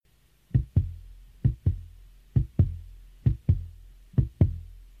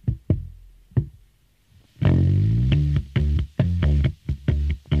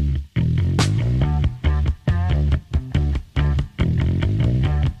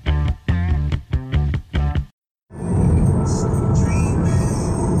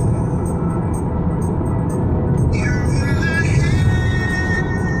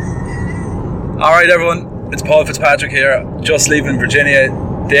Alright everyone, it's Paul Fitzpatrick here, just leaving Virginia.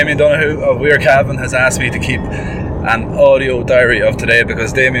 Damien Donahue of We're Cavan has asked me to keep an audio diary of today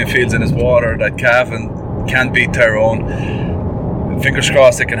because Damien feels in his water that Cavan can't beat Tyrone. Fingers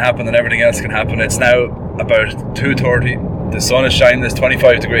crossed it can happen and everything else can happen. It's now about 2:30. The sun is shining, it's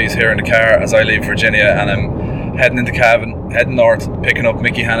 25 degrees here in the car as I leave Virginia, and I'm heading into Cavan, heading north, picking up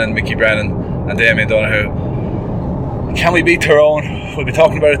Mickey Hannon, Mickey Brennan and Damien Donahue. Can we beat Tyrone? We'll be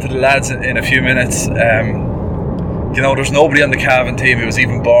talking about it to the lads in a few minutes. There's nobody on the Cavan team who was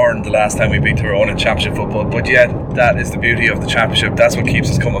even born the last time we beat Tyrone in championship football, but yet that is the beauty of the championship. That's what keeps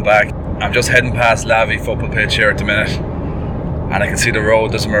us coming back. I'm just heading past Lavey football pitch here at the minute, and I can see the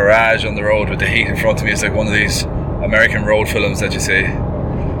road. There's a mirage on the road with the heat in front of me. It's like one of these American road films that you see.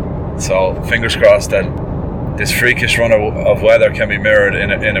 So fingers crossed that this freakish run of weather can be mirrored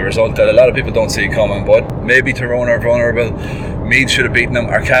in a result that a lot of people don't see coming. But maybe Tyrone are vulnerable. Meath should have beaten them.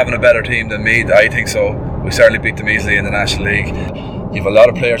 Are Cavan a better team than Meath? I think so. We certainly beat them easily in the National League. You have a lot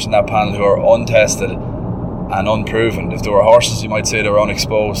of players in that panel who are untested and unproven. If there were horses, you might say they were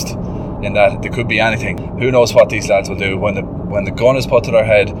unexposed, in that there could be anything. Who knows what these lads will do when the gun is put to their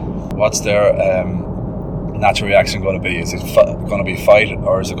head? What's their natural reaction going to be? Is it going to be fight,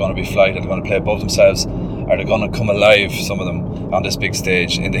 or is it going to be flight? Are they going to play above themselves? Are they going to come alive, some of them, on this big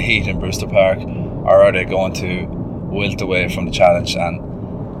stage in the heat in Brewster Park, or are they going to wilt away from the challenge and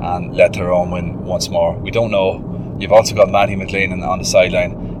let Tyrone win once more? We don't know. You've also got Matty McLean on the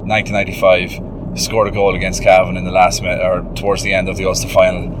sideline. 1995, scored a goal against Cavan in the last minute, or towards the end of the Ulster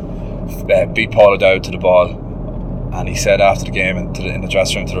final. Beat Paul O'Dowd to the ball, and he said after the game in the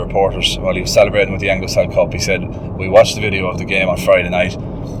dressing room to the reporters while he was celebrating with the Angleside Cup, he said, "We watched the video of the game on Friday night.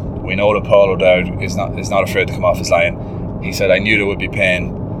 We know that Paul O'Dowd is not afraid to come off his line." He said, "I knew there would be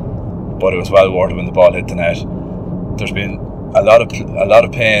pain, but it was well worth it when the ball hit the net." There's been a lot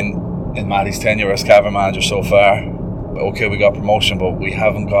of pain in Matty's tenure as Cavan manager so far. Okay, we got promotion, but we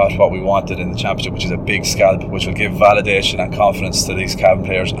haven't got what we wanted in the championship, which is a big scalp, which will give validation and confidence to these Cavan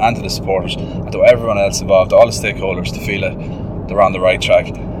players and to the supporters and to everyone else involved, all the stakeholders, to feel that they're on the right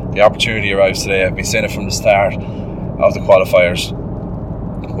track. The opportunity arrives today. I've been saying it from the start of the qualifiers.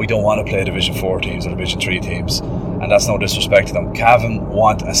 We don't want to play Division 4 teams or Division 3 teams, and that's no disrespect to them. Cavan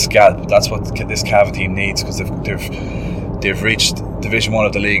want a scalp. That's what this Cavan team needs, because they've reached Division 1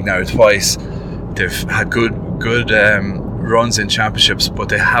 of the league now twice. They've had good runs in championships, but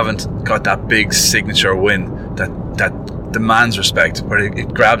they haven't got that big signature win that demands respect, where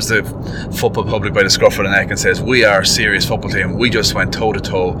it grabs the football public by the scruff of the neck and says, "We are a serious football team. We just went toe to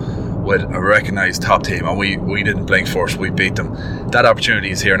toe with a recognised top team, and we didn't blink for it. We beat them." That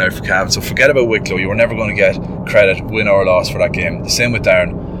opportunity is here now for Cavan. So forget about Wicklow. You were never going to get credit, win or loss, for that game. The same with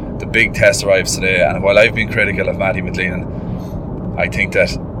Down. The big test arrives today, and while I've been critical of Matty McLean, I think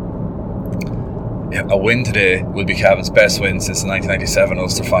that a win today will be Cavan's best win since the 1997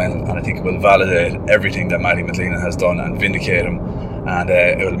 Ulster final, and I think it will validate everything that Matty McLean has done and vindicate him, and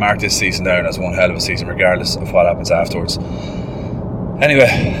it will mark this season down as one hell of a season regardless of what happens afterwards.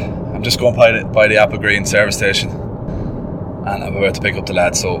 Anyway, I'm just going by the Apple Green service station, and I'm about to pick up the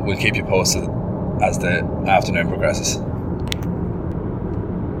lads, so we'll keep you posted as the afternoon progresses.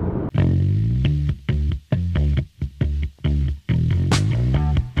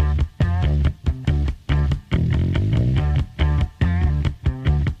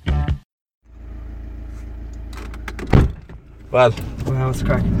 Well, what's the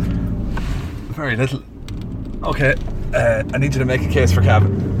crack? Very little. Okay, I need you to make a case for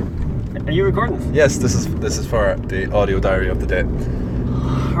Cavan. Are you recording this? Yes, this is for the audio diary of the day.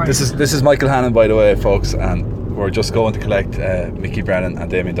 Right. This is Michael Hannon, by the way, folks, and we're just going to collect Mickey Brennan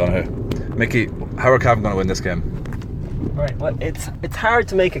and Damien Donahue. Mickey, how are Cavan going to win this game? Right. Well, it's hard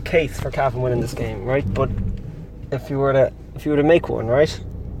to make a case for Cavan winning this game, right? But if you were to make one, right,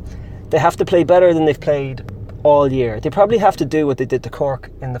 they have to play better than they've played all year. They probably have to do what they did to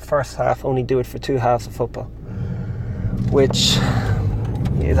Cork in the first half, only do it for two halves of football, which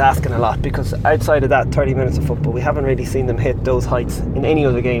is asking a lot, because outside of that 30 minutes of football, we haven't really seen them hit those heights in any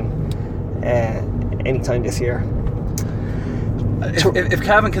other game any time this year. If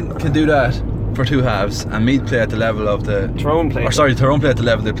Cavan can do that for two halves and Meath play at the level of Tyrone play at the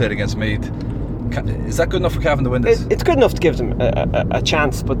level they played against Meath, is that good enough for Cavan to win this? It's good enough to give them a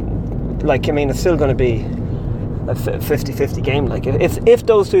chance, but it's still going to be a 50-50 game. If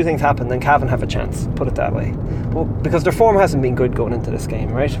those two things happen, then Cavan have a chance, put it that way. Well, because their form hasn't been good going into this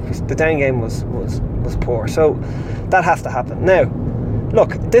game, right? The Down game was poor, so that has to happen. Now,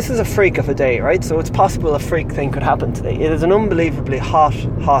 look, this is a freak of a day, right? So it's possible a freak thing could happen today. It is an unbelievably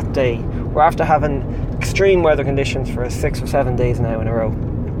hot day. We're after having extreme weather conditions for 6 or 7 days now in a row.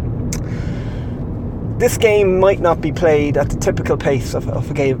 this game might not be played at the typical pace of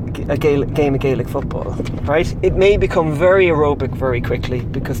a game of Gaelic football, right? It may become very aerobic very quickly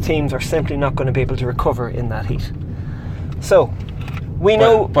because teams are simply not going to be able to recover in that heat. So, we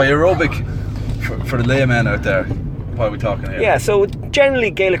know... By aerobic, for the layman out there, what are we talking here? Yeah, so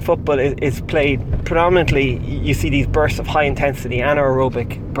generally Gaelic football is played predominantly, you see these bursts of high intensity,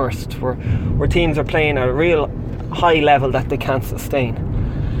 anaerobic bursts, where teams are playing at a real high level that they can't sustain.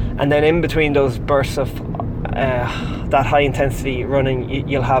 And then in between those bursts of that high intensity running,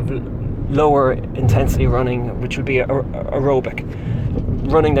 you'll have lower intensity running, which would be aerobic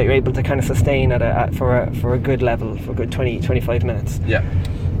running that you're able to kind of sustain for a good level, for a good 20-25 minutes. Yeah.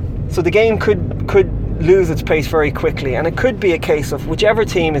 So the game could lose its pace very quickly, and it could be a case of whichever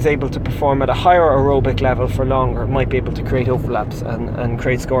team is able to perform at a higher aerobic level for longer might be able to create overlaps and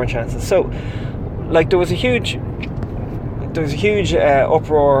create scoring chances. So, like, there was a huge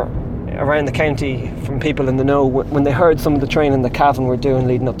uproar around the county from people in the know when they heard some of the training that Cavan were doing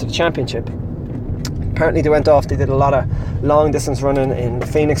leading up to the championship. Apparently they went off, they did a lot of long distance running in the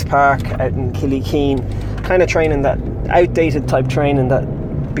Phoenix Park, out in Killykeene, kind of training, that outdated type training that,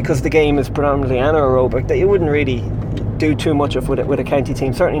 because the game is predominantly anaerobic, that you wouldn't really do too much of with a county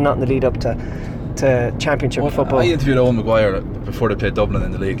team, certainly not in the lead up to championship football. I interviewed Owen Maguire before they played Dublin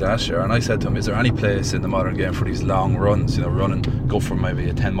in the league last year, and I said to him, is there any place in the modern game for these long runs, go for maybe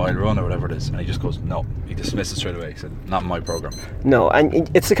a 10-mile run or whatever it is? And he just goes, no. He dismissed it straight away. He said, not in my programme. No, and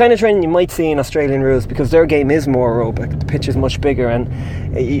it's the kind of training you might see in Australian rules because their game is more aerobic, the pitch is much bigger, and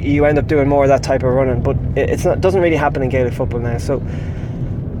you end up doing more of that type of running, but it doesn't really happen in Gaelic football now. So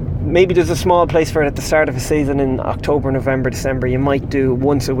maybe there's a small place for it at the start of a season in October, November, December. You might do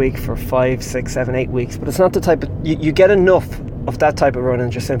once a week for 5, 6, 7, 8 weeks, but it's not the type of... You get enough of that type of running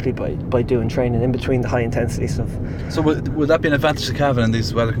just simply by doing training in between the high intensity stuff. So would that be an advantage to Cavan in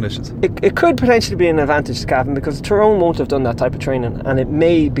these weather conditions? It could potentially be an advantage to Cavan because Tyrone won't have done that type of training, and it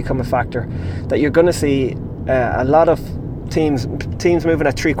may become a factor that you're going to see a lot of teams moving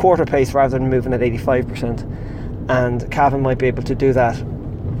at 3/4 pace rather than moving at 85%, and Cavan might be able to do that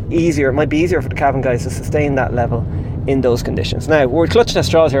easier. It might be easier for the Cavan guys to sustain that level in those conditions. Now, we're clutching at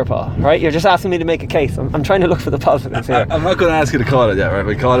straws here, Paul, right? You're just asking me to make a case. I'm trying to look for the positives here. I'm not going to ask you to call it yet, right?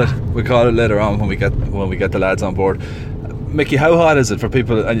 We call it later on when we get the lads on board. Mickey, how hot is it for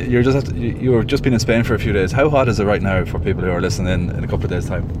people? And you've just been in Spain for a few days. How hot is it right now for people who are listening in a couple of days'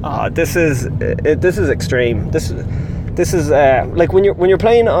 time? This is extreme. This is like when you're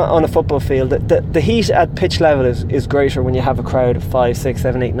playing on a football field, the heat at pitch level is greater when you have a crowd of 5, 6,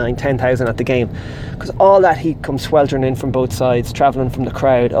 7, 8, 9, 10,000 at the game, because all that heat comes sweltering in from both sides, travelling from the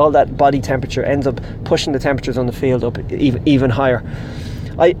crowd. All that body temperature ends up pushing the temperatures on the field up even higher.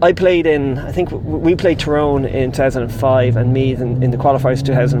 I played I think we played Tyrone in 2005 and Meath in the qualifiers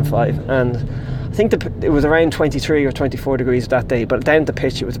 2005, and I think it was around 23 or 24 degrees that day, but down the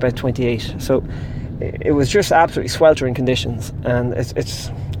pitch it was about 28. So it was just absolutely sweltering conditions, and it's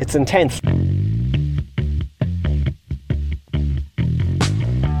intense.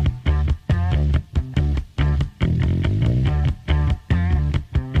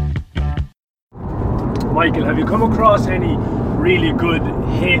 Michael, have you come across any really good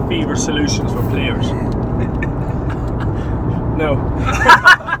hay fever solutions for players? No.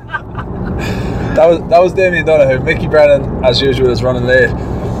 That was Damien Donoghue. Mickey Brennan, as usual, is running late.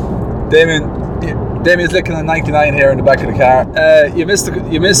 Damien's licking a 99 here in the back of the car. You missed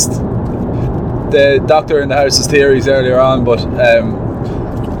the doctor in the house's theories earlier on, but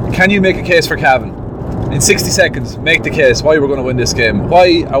can you make a case for Cavan? In 60 seconds, make the case why we're going to win this game. Why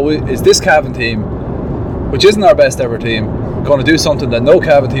is this Cavan team, which isn't our best ever team, going to do something that no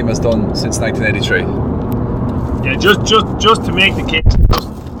Cavan team has done since 1983? Yeah, just to make the case.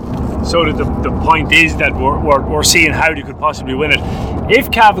 So that the point is that we're seeing how they could possibly win it. If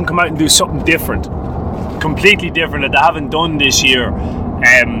Cavan come out and do something different, completely different that they haven't done this year,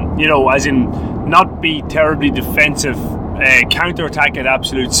 as in not be terribly defensive, counter-attack at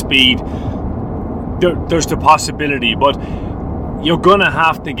absolute speed, there's the possibility. But you're gonna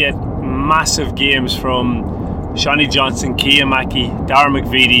have to get massive games from Shawnee Johnson, Cian Mackey, Darragh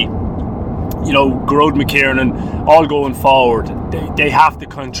McVitie, Gearóid McKiernan, all going forward. They have to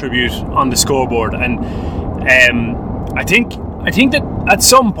contribute on the scoreboard, and I think that at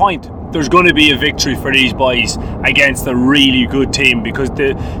some point there's going to be a victory for these boys against a really good team, because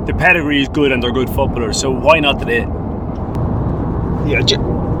the pedigree is good and they're good footballers. So why not today? Yeah,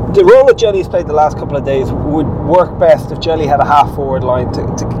 the role that Jelly's played the last couple of days would work best if Jelly had a half forward line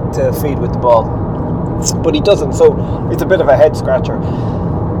to feed with the ball, but he doesn't, so it's a bit of a head scratcher.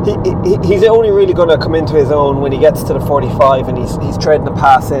 he's only really going to come into his own when he gets to the 45 and he's trading a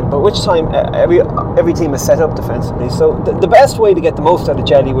pass in. But which time every team is set up defensively. So the best way to get the most out of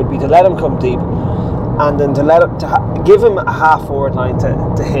Jelly would be to let him come deep, and then to give him a half forward line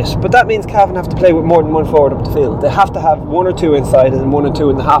to hit. But that means Cavan have to play with more than one forward up the field. They have to have one or two inside and one or two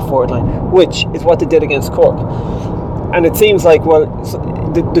in the half forward line, which is what they did against Cork. And it seems like, well,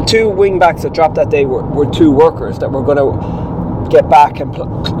 the two wing backs that dropped that day were two workers that were going to get back and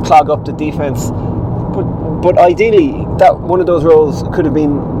clog up the defence. But ideally, that one of those roles could have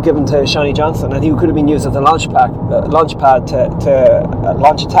been given to Shani Johnson, and he could have been used as a launch pad to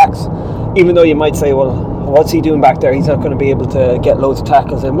launch attacks. Even though you might say, well, what's he doing back there? He's not going to be able to get loads of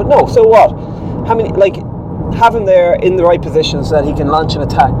tackles in. But no, so what? How many, have him there in the right position so that he can launch an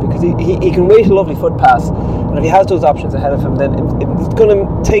attack, because he can wait a lovely foot pass, and if he has those options ahead of him, then it's going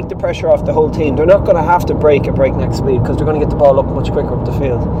to take the pressure off the whole team. They're not going to have to break at breakneck speed because they're going to get the ball up much quicker up the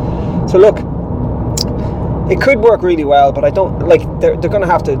field. So look, it could work really well, but I don't they're going to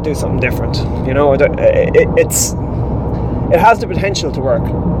have to do something different. You know, it has the potential to work,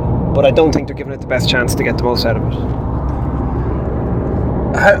 but I don't think they're giving it the best chance to get the most out of it.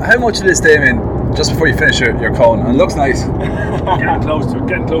 How much of this, Damien, just before you finish your cone, and it looks nice. Getting close to it,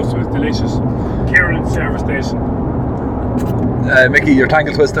 it's delicious. Kieran service station. Mickey, your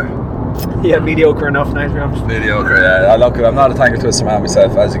tangle twister? Yeah, mediocre enough, nice grams. Mediocre, yeah. I'm not a tangle twister man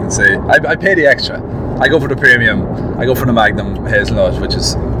myself, as you can see. I pay the extra. I go for the premium. I go for the Magnum hazelnut, which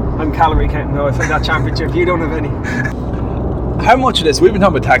is... I'm calorie counting though, I think that championship, you don't have any. How much of this, we've been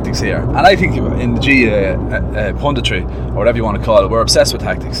talking about tactics here, and I think in the G punditry, or whatever you want to call it, we're obsessed with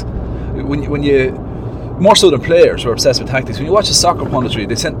tactics. When you, more so than players, we're obsessed with tactics. When you watch the soccer punditry,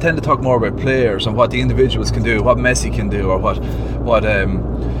 they tend to talk more about players and what the individuals can do, what Messi can do, or what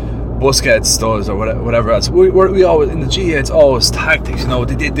Busquets does, or whatever else. We always, in the G, it's always tactics. You know,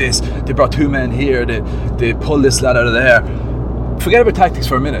 they did this, they brought two men here, they pulled this lad out of there. Forget about tactics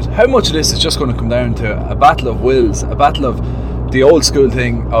for a minute. How much of this is just going to come down to a battle of wills, a battle of the old school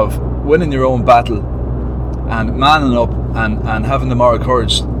thing of winning your own battle and manning up and having the moral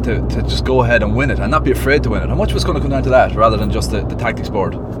courage to just go ahead and win it and not be afraid to win it? How much was going to come down to that rather than just the tactics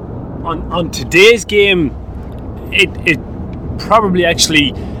board? On today's game, it probably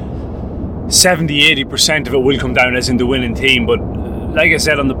actually 70-80% of it will come down as in the winning team. But like I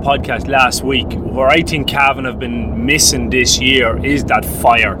said on the podcast last week, where I think Cavan have been missing this year is that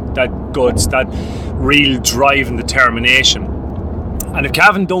fire, that guts, that real drive and determination. And if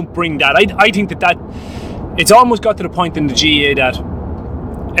Cavan don't bring that, I think that it's almost got to the point in the GA that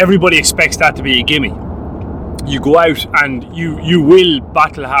everybody expects that to be a gimme. You go out and you will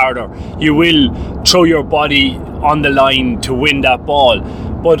battle harder, you will throw your body on the line to win that ball,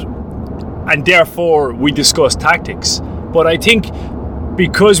 and therefore we discuss tactics. But I think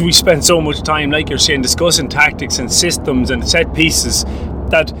because we spend so much time, like you're saying, discussing tactics and systems and set pieces,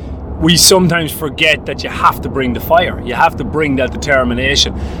 that we sometimes forget that you have to bring the fire, you have to bring that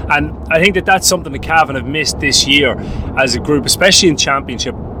determination. And I think that that's something that Cavan have missed this year as a group, especially in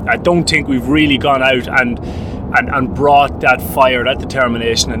Championship. I don't think we've really gone out and brought that fire, that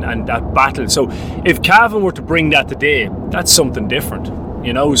determination and that battle. So if Cavan were to bring that today, that's something different,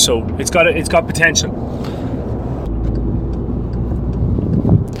 you know. So it's got potential.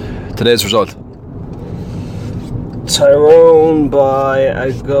 Today's result: Tyrone by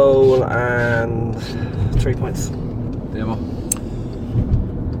a goal and 3 points. Demo.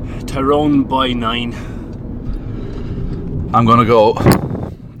 Tyrone by 9. I'm going to go,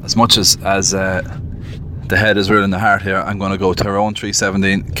 as much as the head is ruling the heart here, I'm going to go Tyrone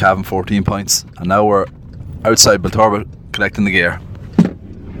 3-17, Cavan 14 points. And now we're outside Baltorba collecting the gear.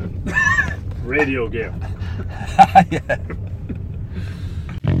 Radio gear. Yeah.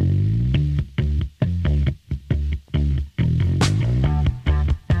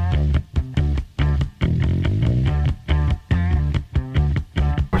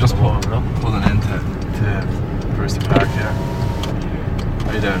 Just pulling into Brewster Park here.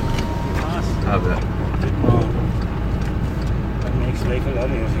 How you doing? Have it. That makes life a lot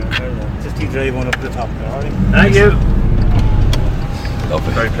easier. Just keep driving up the top there, alright? Thank you.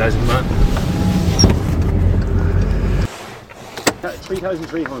 Lovely. Very pleasant, man.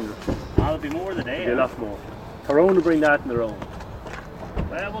 3,300. That'll be more the day. A lot more. Tyrone will bring that in their own.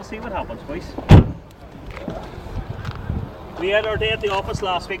 Well, we'll see what happens, boys. We had our day at the office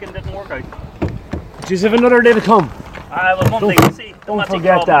last week and it didn't work out. Just have another day to come. Well, Monday, you see. The Don't magic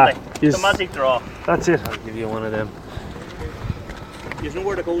forget draw that. Monday. The magic draw. That's it. I'll give you one of them. You know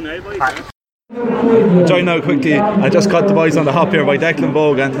where to go now, boys. Join now quickly. I just got the boys on the hop here by Declan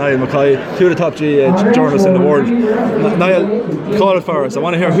Bogue and Niall Mackay, two of the top journalists in the world. Niall, call it for us. I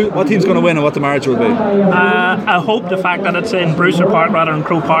want to hear what team's going to win and what the margin will be. I hope the fact that it's in Brewster Park rather than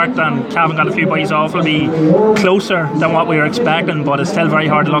Croke Park and Cavan got a few boys off will be closer than what we were expecting, but it's still very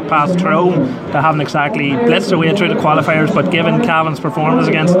hard to look past Tyrone. They haven't exactly blitzed their way through the qualifiers, but given Cavan's performance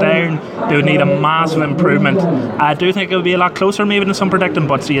against Down, they would need a massive improvement. I do think it'll be a lot closer maybe than some predicting,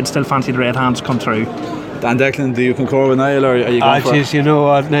 but you'd still fancy the Red Hands come through. Dan Declan, do you concur with Niall, or are you going for it? You know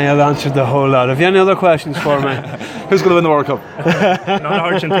what, Niall answered the whole lot. Have you any other questions for me? Who's going to win the World Cup? Not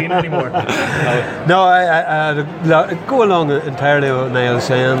Argentina anymore. No, I go along entirely with what Niall's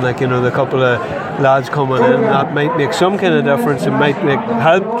saying. Like, you know, the couple of lads coming in, that might make some kind of difference. It might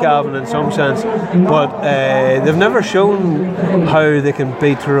help Cavan in some sense, but they've never shown how they can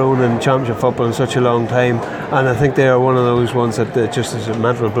beat Tyrone in championship football in such a long time, and I think they are one of those ones that just is a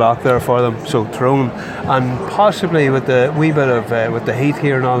mental block there for them. So Tyrone, and possibly with the wee bit of with the heat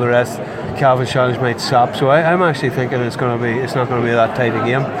here and all the rest, Cavan's challenge might stop. So I'm actually thinking it's not going to be that tight a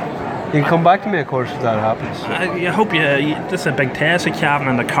game. You can come back to me, of course, if that happens. I hope this is a big test of Cavan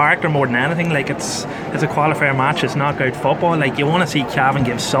and the character more than anything. Like, it's a qualifier match, it's knockout football. Like, you want to see Cavan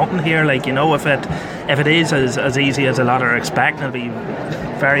give something here. Like, you know, if it is as easy as a lot are expecting, it'll be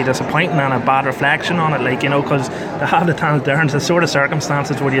very disappointing and a bad reflection on it. Like, you know, because they have the talent there, and the sort of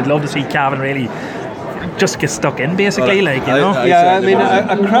circumstances where you'd love to see Cavan really just get stuck in, basically. Like, you know. Yeah, I mean,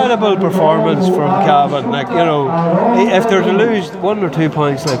 a credible performance from Cavan. Like, you know, if they're to lose 1 or 2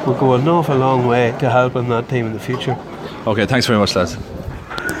 points, like, will go an awful long way to helping that team in the future. Okay, thanks very much, lads.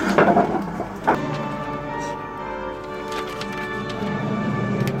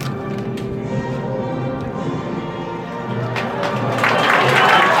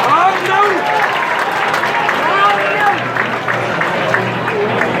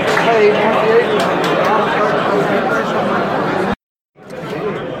 Hey,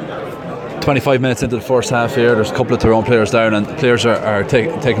 25 minutes into the first half here, there's a couple of Tyrone players down, and the players are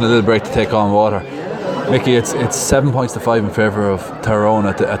taking a little break to take on water. Mickey, it's 7 points to 5 in favour of Tyrone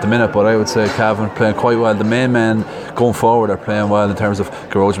at the minute, but I would say Cavan playing quite well. The main men going forward are playing well in terms of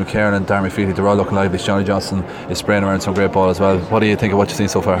George McCarron and Darmy Feely. They're all looking lively. Johnny Johnson is spraying around some great ball as well. What do you think of what you've seen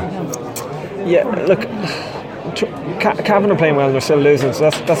so far? Yeah, look, Cavan are playing well and they're still losing,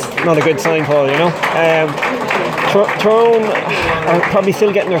 so that's not a good sign, Paul, you know. Tyrone are probably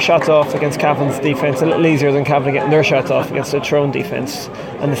still getting their shots off against Cavan's defence a little easier than Cavan getting their shots off against the Tyrone defence.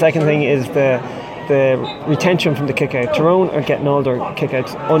 And the second thing is the retention from the kick out. Tyrone are getting all their kick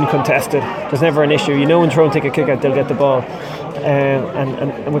outs uncontested. There's never an issue. You know, when Tyrone take a kick out, they'll get the ball.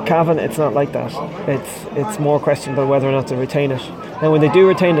 And with Cavan, it's not like that. It's more questionable whether or not they retain it. And when they do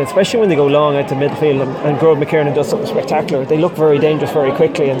retain it, especially when they go long out to midfield and Grove McKiernan does something spectacular, they look very dangerous very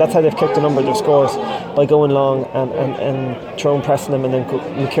quickly, and that's how they've kicked a number of their scores, by going long and Tyrone pressing them and then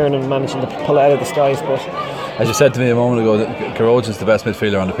McKiernan managing to pull it out of the skies. But as you said to me a moment ago, that Garage is the best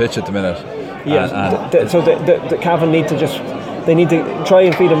midfielder on the pitch at the minute. Yeah, so the Cavan need to try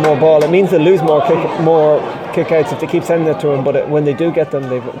and feed him more ball. It means they lose more kick-outs if they keep sending it to him, but when they do get them,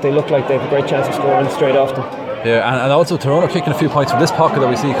 they look like they have a great chance of scoring straight off them. Yeah, and also Tyrone are kicking a few points from this pocket that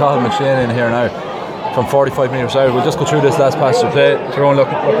we see Colin McShane in here now, from 45 metres out. We'll just go through this last passage of play. Tyrone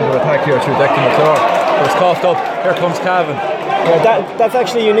looking to attack here through Declan McClure. It's coughed up. Here comes Cavan. Yeah, that's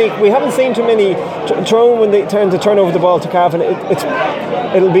actually unique. We haven't seen too many Tyrone when they turn over the ball to Cavan.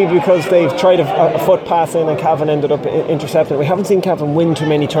 It'll be because they've tried a foot pass in and Cavan ended up intercepting. We haven't seen Cavan win too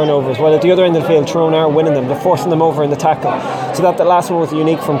many turnovers. Well, at the other end of the field, Tyrone are winning them. They're forcing them over in the tackle. So that the last one was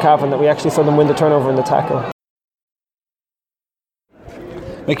unique from Cavan, that we actually saw them win the turnover in the tackle.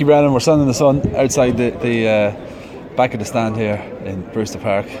 Mickey Brennan, we're standing in the sun outside the back of the stand here in Brewster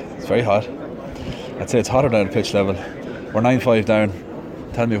Park. It's very hot. I'd say it's hotter down at pitch level. We're 9-5 down.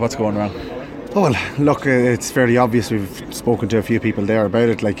 Tell me what's going wrong. Oh, well, look, it's fairly obvious. We've spoken to a few people there about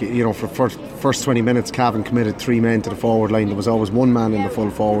it. Like, you know, for first 20 minutes, Cavan committed 3 men to the forward line. There was always one man in the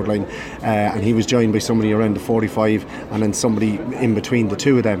full forward line, and he was joined by somebody around the 45, and then somebody in between the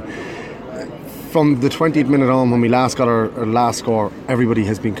two of them. From the 20th minute on, when we last got our last score, everybody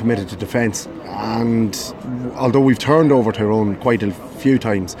has been committed to defence. And although we've turned over Tyrone quite a few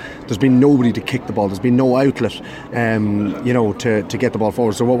times, there's been nobody to kick the ball. There's been no outlet, to get the ball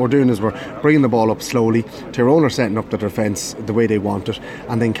forward. So what we're doing is we're bringing the ball up slowly. Tyrone are setting up the defence the way they want it,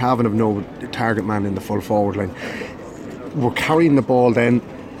 and then Cavan have no target man in the full forward line. We're carrying the ball then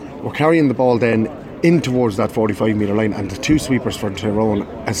in towards that 45 metre line, and the two sweepers for Tyrone,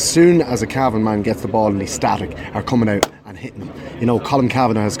 as soon as a Cavan man gets the ball and he's static, are coming out and hitting him. You know, Colin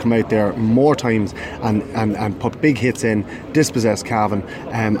Kavanagh has come out there more times and put big hits in, dispossess Cavan,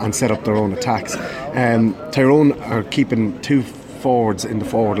 and set up their own attacks. Tyrone are keeping two forwards in the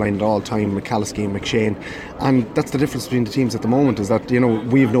forward line at all time, McCalliskey and McShane, and that's the difference between the teams at the moment, is that, you know,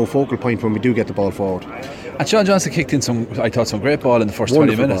 we have no focal point when we do get the ball forward. And Sean Johnson kicked in some great ball in the first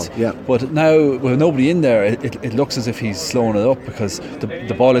Wonderful 20 minutes. ball, yeah. But now, with nobody in there, it looks as if he's slowing it up because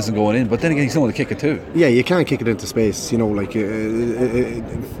the ball isn't going in. But then again, he's not going to kick it too. Yeah, you can't kick it into space, you know, like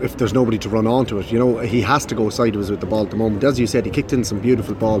if there's nobody to run onto it. You know, he has to go sideways with the ball at the moment. As you said, he kicked in some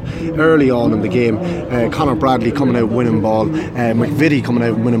beautiful ball early on in the game. Conor Bradley coming out winning ball, McVitie coming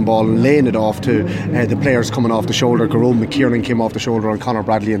out winning ball and laying it off to the players coming off the shoulder. Garone McKiernan came off the shoulder on Conor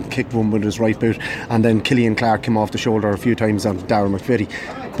Bradley and kicked one with his right boot, and then Killian Clark came off the shoulder a few times on Darren McVitie.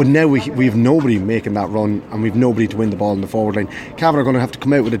 But now we've nobody making that run, and we've nobody to win the ball in the forward line. Cavan are going to have to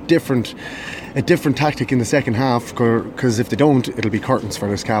come out with a different tactic in the second half, because if they don't, it'll be curtains for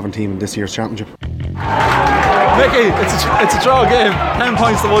this Cavan team in this year's championship. Mickey, it's a draw game, 10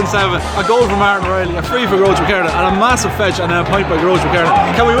 points to 1-7, a goal from Martin Riley, a free for Groucho McKernan, and a massive fetch and then a point by Groucho McKernan.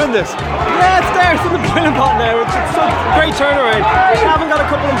 Can we win this? Yeah, it's there. It's in the boiling pot now. It's a great turnaround. Cavan got a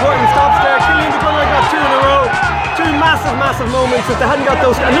couple important stops there. Killian McCullough got two in a row. Two massive moments. If they hadn't got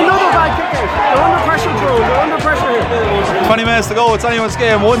those, and another bad kick out. They're under pressure, Tyrone. They're under pressure here. 20 minutes to go, it's anyone's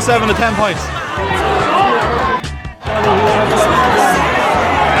game, 1-7 to 10 points.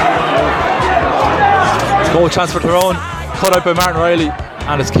 Goal chance for Tyrone, cut out by Martin Riley,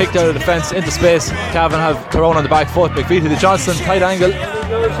 and it's kicked out of defence into space. Cavan have Tyrone on the back foot. McVitie to Johnson, tight angle,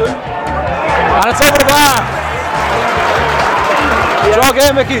 and it's over the bar. Draw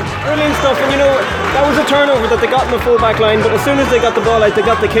game, Mickey. Brilliant stuff, and you know, that was a turnover that they got in the full back line, but as soon as they got the ball out, they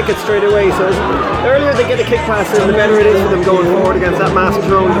got to kick it straight away. So the earlier they get a kick pass in, the better it is for them going forward against that massive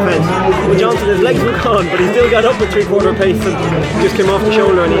Tyrone defence. But Johnson, his legs were gone, but he still got up at 3/4 pace and just came off the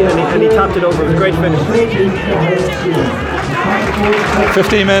shoulder, and he tapped it over. It was a great finish.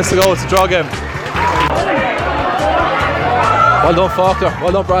 15 minutes to go, it's a draw game. Well done Faulkner,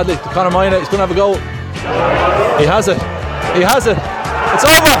 well done Bradley. To Conor Moynihan, he's going to have a go. He has it. It's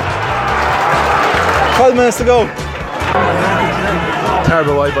over. 12 minutes to go.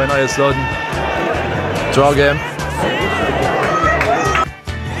 Terrible wide by Niall Sludden. Draw game.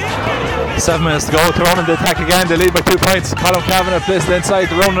 7 minutes to go. Tyrone in the attack again. They lead by 2 points. Colin Kavanagh placed inside.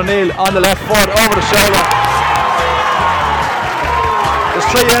 Tyrone O'Neill on the left foot over the shoulder. There's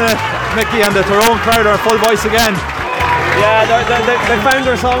 3 in it. Mickey and the Tyrone crowd are full voice again. Yeah, they found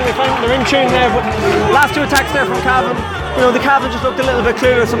their song. They're in tune there. But last 2 attacks there from Cavan. You know, the Cavan just looked a little bit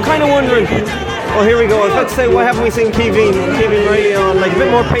clearer, so I'm kind of wondering. Oh, here we go. I was about to say, why haven't we seen Keeveen Riley on? Like a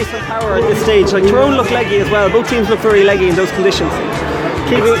bit more pace and power at this stage. Like Tyrone look leggy as well. Both teams look very leggy in those conditions.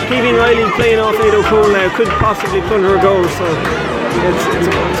 Keeveen Riley playing off Aidan O'Connell now could possibly plunder a goal. So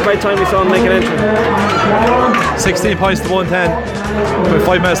it's about time we saw him make an entry. 16 points to 110 with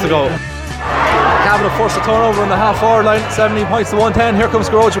 5 minutes to go. Cavan have forced a turnover on the half forward line. 17 points to 110. Here comes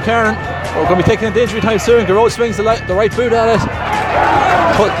Groucho McKernan. We're going to be taking into injury time soon. Groucho swings the right boot at it.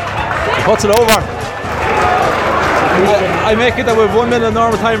 Puts it over. I make it that we have 1 minute of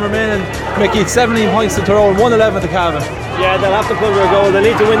normal time remaining. Mickey, 17 points to Tyrone, 1-11 to Cavan. Yeah, they'll have to plunder a goal. They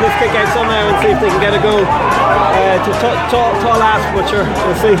need to win this kick out somehow and see if they can get a goal. Tall ask, but sure,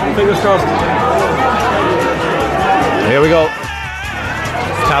 we'll see. Fingers crossed. Here we go.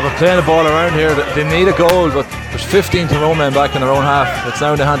 Cavan playing the ball around here. They need a goal, but there's 15 Tyrone men back in their own half. It's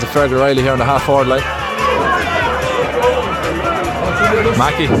now in the hands of Fergal Riley here on the half forward line.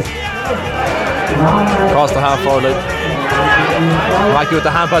 Mackey across the half forward line. Mackey with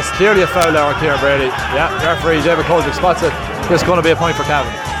the hand pass, clearly a foul there on Kieran Brady. Yeah, referee David Coldick spots it. This is going to be a point for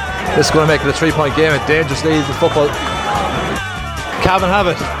Cavan. This is going to make it a 3-point game. A dangerous lead in football. Cavan have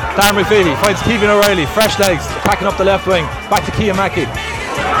it. Darren McVitie finds Keevin O'Reilly, fresh legs, packing up the left wing. Back to Cian Mackey.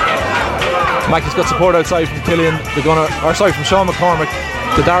 Mackey's got support outside from Killian, from Sean McCormick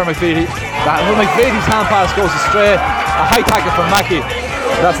to Darren McVitie. McVitie's hand pass goes astray. A high tackle from Mackey.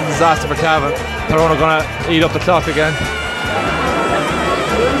 That's a disaster for Cavan. Tyrone are going to eat up the clock again.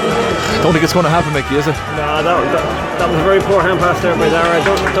 Don't think it's going to happen, Mickey, is it? No, that was a very poor hand pass there by Darren.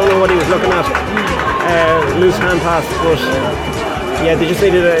 I don't know what he was looking at. Loose hand pass, but yeah, they just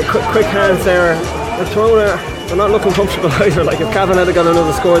needed a quick hands there. The Tyrone they're not looking comfortable either. Like if Cavan had got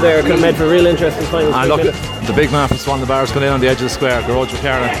another score there, it could have made for a real interesting final. And look, the big man from Swan the Bar is going in on the edge of the square, Groucho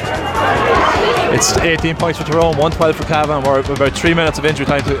McKernan. It's 18 points for Tyrone, 1-12 for Cavan. We're about 3 minutes of injury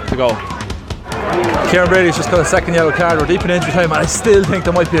time to go. Kieran Brady's just got a second yellow card. We're deep in injury time, and I still think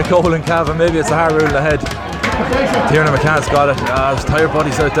there might be a goal in Cavan. Maybe it's a hard rule ahead. Tiernan McCann's got it. There's tired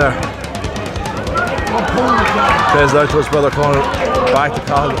bodies out there. Plays it out to his brother Conal. Back to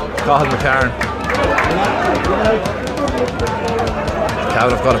Cathal McCarron.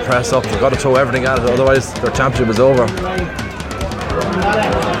 Cavan have got to press up. They've got to throw everything at it, otherwise their championship is over.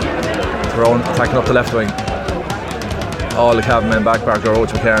 Tyrone attacking up the left wing. All the Cavan men back. Barker Roach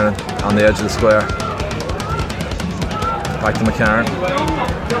McCarron on the edge of the square. Back to McCarron.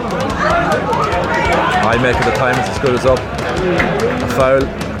 I make it the time as good as up. A foul.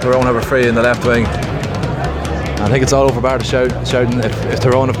 Tyrone have a free in the left wing. I think it's all over bar to shouting if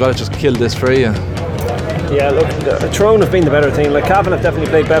Tyrone have got to just kill this free. Yeah, look, Tyrone have been the better team. Like Cavan have definitely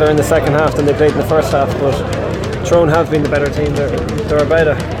played better in the second half than they played in the first half, but Tyrone have been the better team. They're about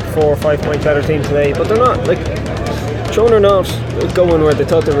a 4 or 5 point better team today, but they're not like Tyrone are not going where they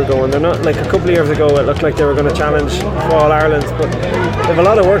thought they were going. They're not like a couple of years ago. It looked like they were going to challenge for All Ireland, but they have a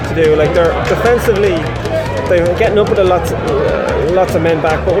lot of work to do. Like they're defensively, they're getting up with lots of men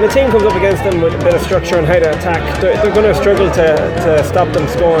back, but when a team comes up against them with a bit of structure and how to attack, they're going to struggle to stop them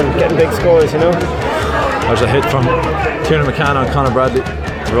scoring, getting big scores, you know. There's a hit from Tiernan McCann on Conor Bradley.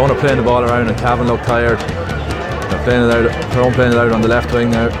 Tyrone are playing the ball around and Cavan look tired. They're playing it out. Tyrone playing it out on the left wing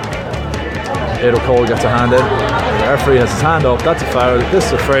now. Aido Cole gets a hand in. The referee has his hand up. That's a foul. This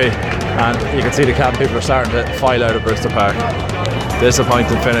is a free, and you can see the Cavan people are starting to file out of Bristol Park.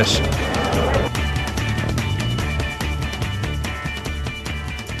 Disappointing finish.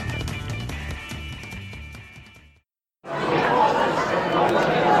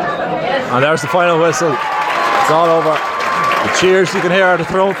 And there's the final whistle. It's all over. The cheers you can hear are the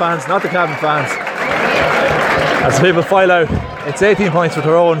Tyrone fans, not the Cavan fans. As the people file out, it's 18 points for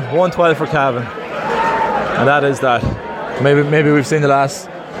Tyrone, 112 for Cavan. And that is that. Maybe we've seen the last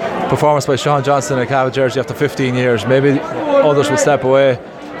performance by Sean Johnson in a Cavan jersey after 15 years. Maybe others will step away.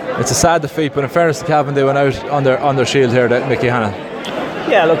 It's a sad defeat, but in fairness to Cavan, they went out on their shield here, Mickey Hannon.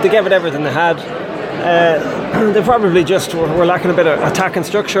 Yeah, look, they gave it everything they had. They probably just were lacking a bit of attack and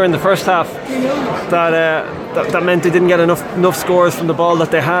structure in the first half. That meant they didn't get enough scores from the ball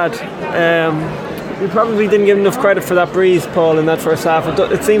that they had. We probably didn't give enough credit for that breeze, Paul, in that first half.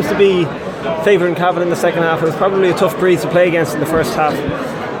 It seems to be favouring Cavan in the second half. It was probably a tough breeze to play against in the first half.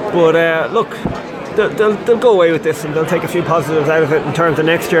 But look, they'll go away with this and they'll take a few positives out of it in terms of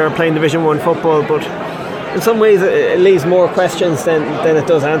next year playing Division 1 football. But in some ways it leaves more questions than it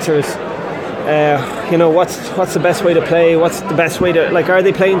does answers. You know, what's the best way to play? What's the best way to, like, are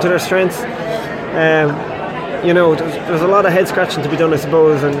they playing to their strengths? You know, there's a lot of head scratching to be done, I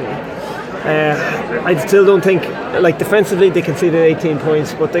suppose, and I still don't think, like, defensively they conceded 18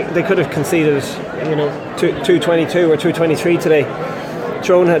 points, but they could have conceded, you know, 222 or 223 today.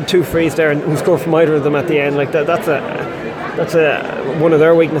 Tyrone had 2 frees there and scored from either of them at the end. Like that's one of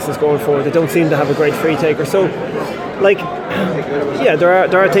their weaknesses going forward. They don't seem to have a great free taker. So, like, yeah,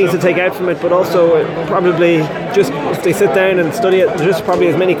 there are things to take out from it, but also probably just if they sit down and study it, there's just probably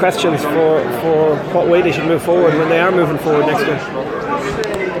as many questions for what way they should move forward when they are moving forward next year.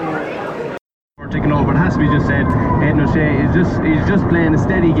 Taking over, it has to be just said. Aidan O'Shea he's just playing a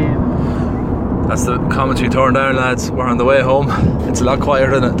steady game. That's the commentary torn down, lads. We're on the way home. It's a lot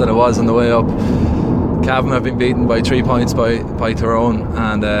quieter than it was on the way up. Cavan have been beaten by 3 points by Tyrone,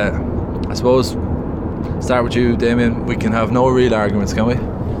 and I suppose start with you, Damien. We can have no real arguments, can we?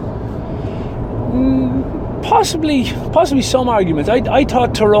 Possibly some arguments. I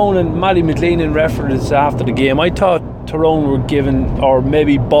thought Tyrone and Matty McLean in reference after the game, I thought Tyrone were given or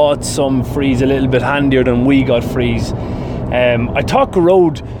maybe bought some frees a little bit handier than we got frees. I thought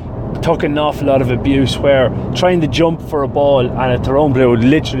Garrode took an awful lot of abuse where trying to jump for a ball and a Tyrone player would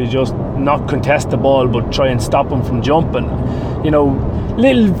literally just not contest the ball but try and stop him from jumping. You know,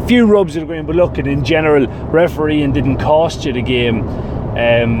 little few rubs of the green, but look, in general, refereeing didn't cost you the game.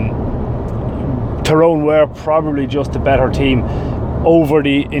 Tyrone were probably just a better team over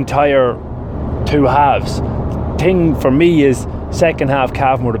the entire 2 halves. Thing for me is second half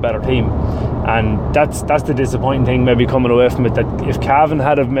Cavan were the better team, and that's the disappointing thing maybe coming away from it, that if Cavan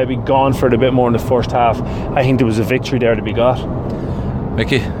had have maybe gone for it a bit more in the first half, I think there was a victory there to be got.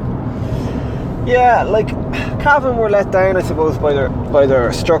 Mickey? Yeah, like Cavan were let down, I suppose, by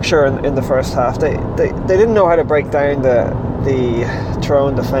their structure in the first half. They didn't know how to break down the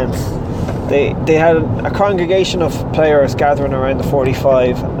Tyrone defence. They had a congregation of players gathering around the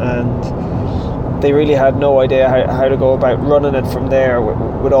 45, and they really had no idea how to go about running it from there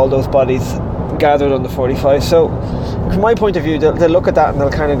with all those bodies gathered on the 45. So from my point of view, they'll look at that and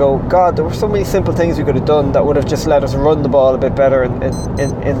they'll kind of go, God, there were so many simple things we could have done that would have just let us run the ball a bit better in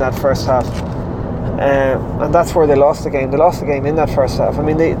that first half. and that's where they lost the game. They lost the game in that first half. I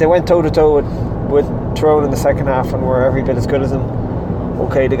mean, they went toe to toe with Tyrone in the second half and were every bit as good as them.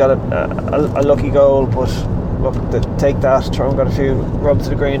 Okay, they got a lucky goal, but look, take that. Tyrone got a few rubs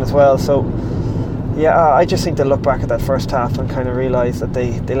of the green as well. So yeah, I just think they look back at that first half and kind of realise that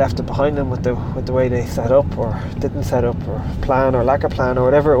they left it behind them with the way they set up or didn't set up or plan or lack of plan or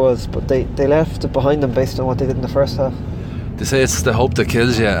whatever it was, but they left it behind them based on what they did in the first half. They say it's the hope that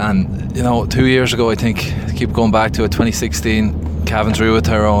kills you, and 2 years ago, I think, keep going back to it, 2016, Cavan drew with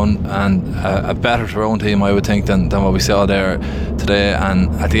Tyrone, and a better Tyrone team, I would think, than what we saw there today.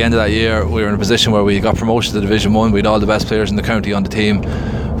 And at the end of that year, we were in a position where we got promotion to Division 1. We had all the best players in the county on the team.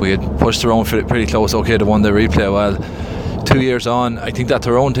 We had pushed Tyrone pretty close. Okay, they won the replay well. 2 years on, I think that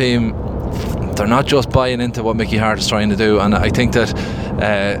Tyrone team, they're not just buying into what Mickey Hart is trying to do, and I think that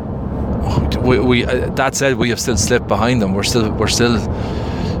that said, we have still slipped behind them. We're still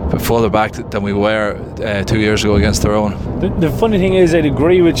further back than we were 2 years ago against Tyrone. The funny thing is, I'd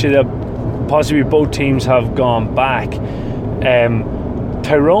agree with you that possibly both teams have gone back.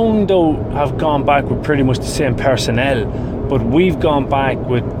 Tyrone, though, have gone back with pretty much the same personnel, but we've gone back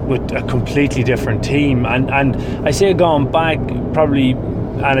with a completely different team. And I say gone back probably,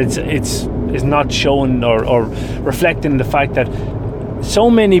 and it's not showing or reflecting the fact that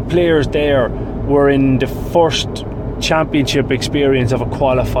so many players there were in the first championship experience of a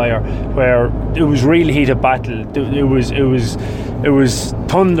qualifier where it was really heated battle. It was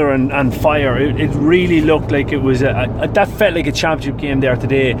thunder and fire. It really looked like it was that felt like a championship game there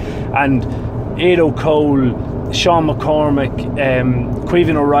today. And Aido Cole, Sean McCormick,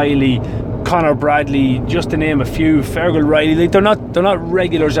 Queven O'Reilly, Conor Bradley, just to name a few, Fergal Riley, like they're not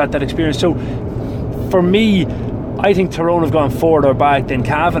regulars at that experience. So for me, I think Tyrone have gone further back than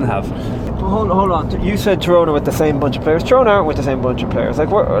Cavan have. Hold on. You said Tyrone are with the same bunch of players. Tyrone aren't with the same bunch of players.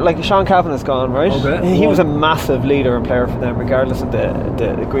 Like Sean Cavan has gone, right? Okay. He was a massive leader and player for them, regardless of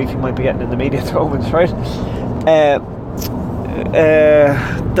the grief he might be getting in the media at the moment, right?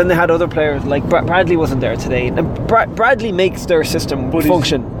 Then they had other players like Bradley wasn't there today, and Bradley makes their system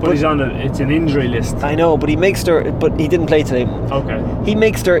function. But he's on it's an injury list. I know, but he didn't play today. Okay. He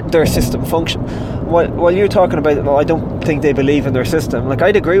makes their system function. While you're talking about, I don't think they believe in their system. Like,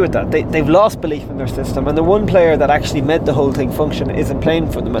 I'd agree with that. They've lost belief in their system, and the one player that actually made the whole thing function isn't playing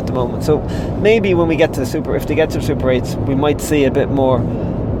for them at the moment. So maybe when we get to if they get to the Super 8s, we might see a bit more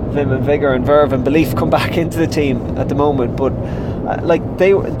vim and vigour and verve and belief come back into the team at the moment. But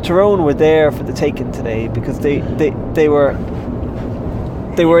Tyrone were there for the taking today because they were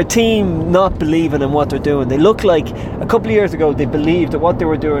a team not believing in what they're doing. They look like a couple of years ago they believed that what they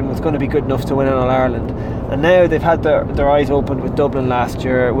were doing was going to be good enough to win in All-Ireland, and now they've had their eyes opened with Dublin last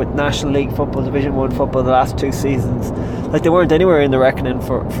year, with National League football, Division 1 football the last 2 seasons. Like, they weren't anywhere in the reckoning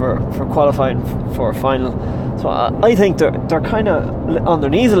for qualifying for a final. So I think they're kind of on their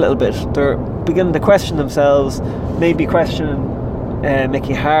knees a little bit. They're beginning to question themselves, maybe questioning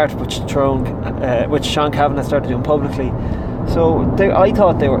Mickey Hart, which Sean Cavan has started doing publicly. So I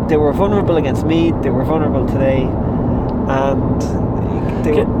thought they were vulnerable against Meath. They were vulnerable today, and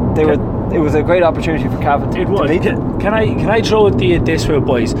it was a great opportunity for Cavan to beat them. Can I throw it to you this way,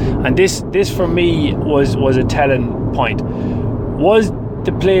 boys? And this for me was a telling point. Was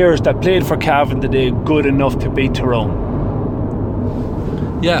the players that played for Cavan today good enough to beat Tyrone?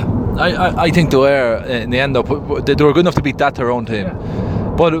 Yeah, I think they were in the end. They were good enough to beat that Tyrone team. Yeah.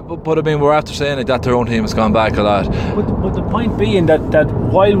 But I mean, we're after saying that Tyrone team has gone back a lot. But the point being that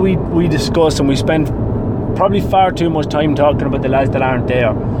while we discuss and we spend probably far too much time talking about the lads that aren't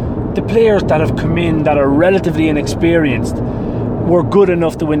there, the players that have come in that are relatively inexperienced were good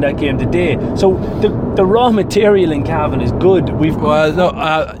enough to win that game today. So the raw material in Cavan is good. I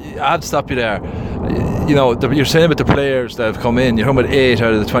have to stop you there. You're saying about the players that have come in. You're talking about 8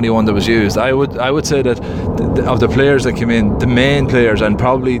 out of the 21 that was used. I would say that of the players that came in, the main players and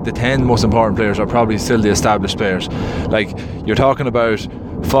probably the 10 most important players are probably still the established players. Like, you're talking about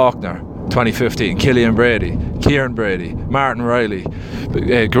Faulkner, 2015, Killian Brady, Kieran Brady, Martin Riley,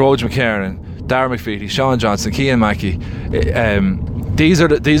 Groge McKernan, Darragh McFeety, Sean Johnson, Cian Mackey. These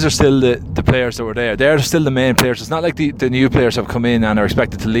are still the players that were there. They're still the main players. It's not like the new players have come in and are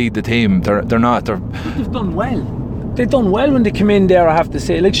expected to lead the team. They're not. But they've done well. They've done well when they came in there, I have to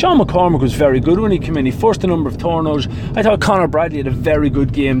say. Like, Sean McCormick was very good when he came in. He forced a number of turnovers. I thought Conor Bradley had a very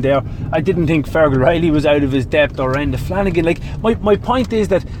good game there. I didn't think Fergal Riley was out of his depth, or Enda Flanagan. Like, my point is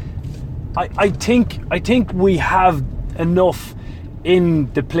that I think we have enough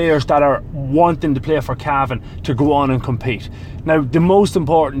in the players that are wanting to play for Cavan to go on and compete. Now, the most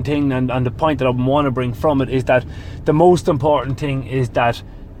important thing, and the point that I want to bring from it, is that the most important thing is that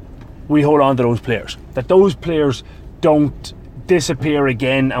we hold on to those players. That those players don't disappear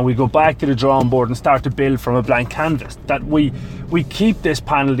again and we go back to the drawing board and start to build from a blank canvas. That we keep this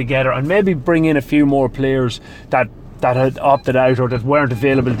panel together and maybe bring in a few more players that had opted out or that weren't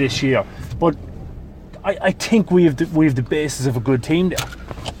available this year. But I think we have the basis of a good team there.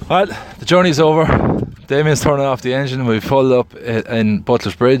 Well, the journey's over. Damien's turning off the engine. We've pulled up in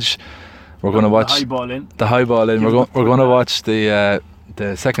Butler's Bridge. We're going to watch the high ball in. We're going to watch the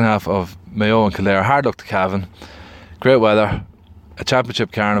second half of Mayo and Kildare. Hard luck to Cavan. Great weather. A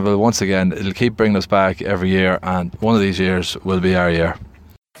championship carnival once again. It'll keep bringing us back every year, and one of these years will be our year.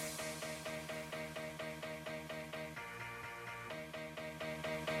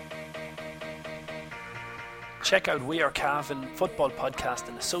 Check out We Are Cavan football podcast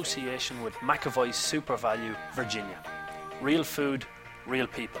in association with McAvoy's Super Value Virginia. Real food, real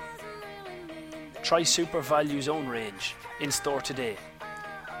people. Try Super Value's own range in store today.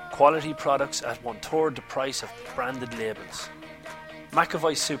 Quality products at 1/3 the price of branded labels.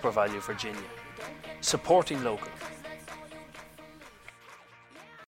 McAvoy's Super Value Virginia. Supporting local.